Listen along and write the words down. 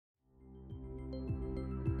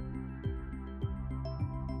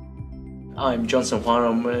I'm Johnson Huang.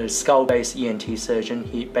 I'm a skull-based ENT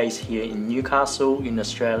surgeon based here in Newcastle in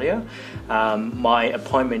Australia. My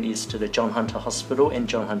appointment is to the John Hunter Hospital and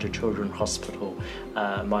John Hunter Children's Hospital.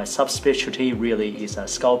 My subspecialty really is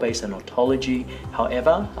skull-based and otology.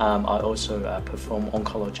 However, I also perform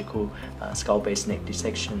oncological skull-based neck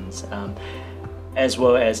dissections, as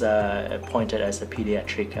well as appointed as a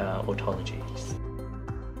pediatric otologist.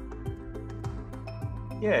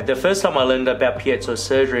 Yeah, the first time I learned about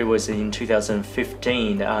piezosurgery was in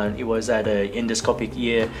 2015. It was at an endoscopic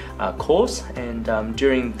ear course, and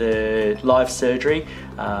during the live surgery,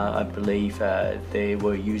 I believe they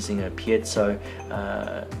were using a piezo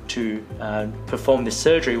to perform the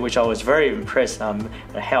surgery, which I was very impressed at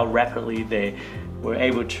how rapidly they were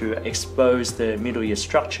able to expose the middle ear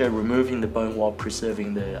structure, removing the bone while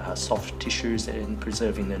preserving the soft tissues and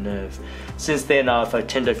preserving the nerve. Since then, I've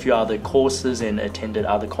attended a few other courses and attended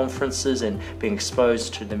other conferences and been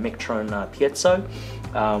exposed to the Mectron piezo,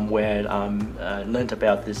 where I learned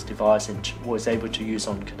about this device and was able to use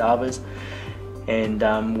on cadavers. And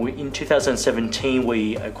in 2017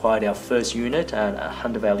 we acquired our first unit at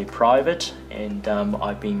Hunter Valley Private, and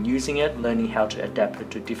I've been using it, learning how to adapt it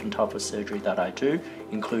to different types of surgery that I do,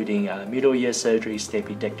 including middle ear surgery,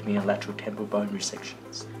 stapedectomy and lateral temporal bone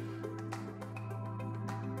resections.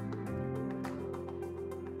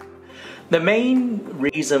 The main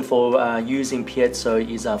reason for using piezo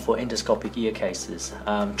is for endoscopic ear cases.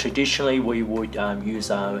 Traditionally we would use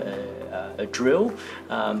a drill,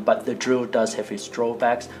 but the drill does have its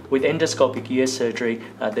drawbacks. With endoscopic ear surgery,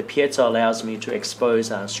 the piezo allows me to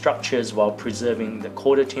expose structures while preserving the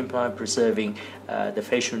chorda tympani, preserving the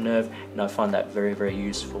facial nerve, and I find that very, very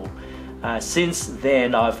useful. Since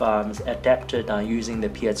then, I've adapted using the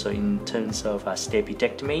piezo in terms of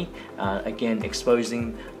stapedectomy, again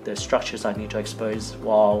exposing the structures I need to expose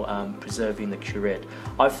while preserving the curette.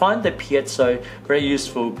 I find the piezo very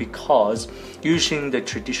useful because using the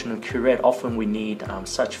traditional curette, often we need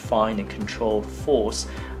such fine and controlled force,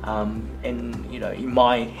 and you know, in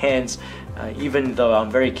my hands, even though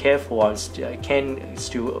I'm very careful, I can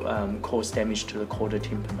still cause damage to the chorda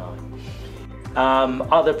tympani.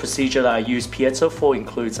 Other procedure that I use piezo for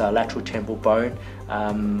includes lateral temporal bone.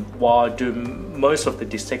 While I do most of the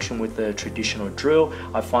dissection with the traditional drill,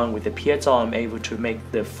 I find with the piezo I'm able to make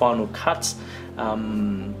the final cuts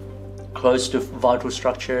close to vital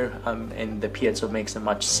structure, and the piezo makes it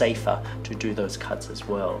much safer to do those cuts as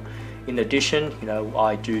well. In addition, you know,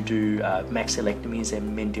 I do maxillectomies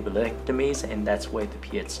and mandibulectomies, and that's where the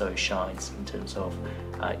piezo shines in terms of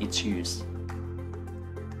its use.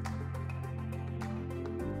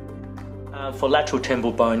 For lateral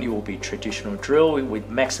temporal bone, it will be traditional drill. With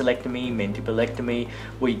maxillectomy, mandibulectomy,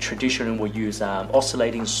 we traditionally will use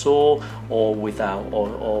oscillating saw or with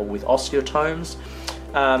osteotomes.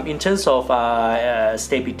 In terms of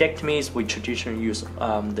stapedectomies, we traditionally use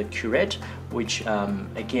the curette, which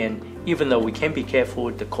again, even though we can be careful,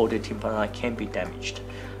 the chorda tympani can be damaged.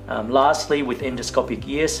 Lastly, with endoscopic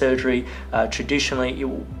ear surgery, traditionally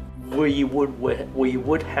we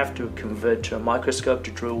would have to convert to a microscope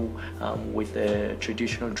to drill with a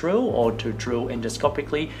traditional drill, or to drill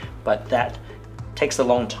endoscopically, but that takes a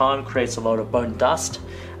long time, creates a lot of bone dust,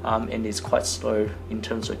 and is quite slow in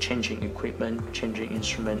terms of changing equipment, changing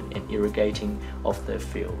instrument, and irrigating of the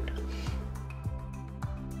field.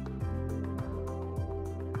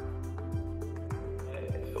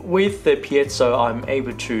 With the piezo, I'm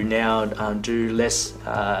able to now do less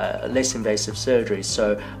invasive surgery.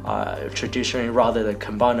 So traditionally, rather than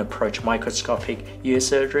combine approach microscopic ear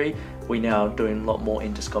surgery, we're now doing a lot more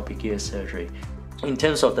endoscopic ear surgery. In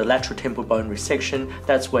terms of the lateral temporal bone resection,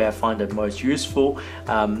 that's where I find it most useful.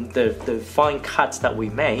 The fine cuts that we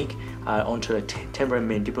make onto the temporal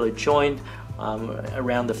mandibular joint,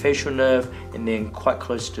 around the facial nerve, and then quite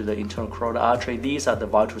close to the internal carotid artery. These are the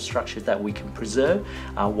vital structures that we can preserve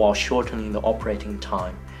while shortening the operating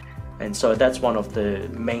time. And so that's one of the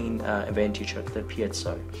main advantages of the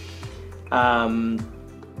piezo.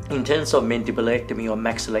 In terms of mandibulectomy or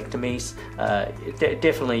maxillectomies,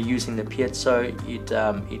 definitely using the piezo,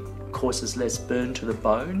 it causes less burn to the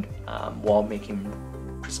bone while making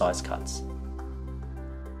precise cuts.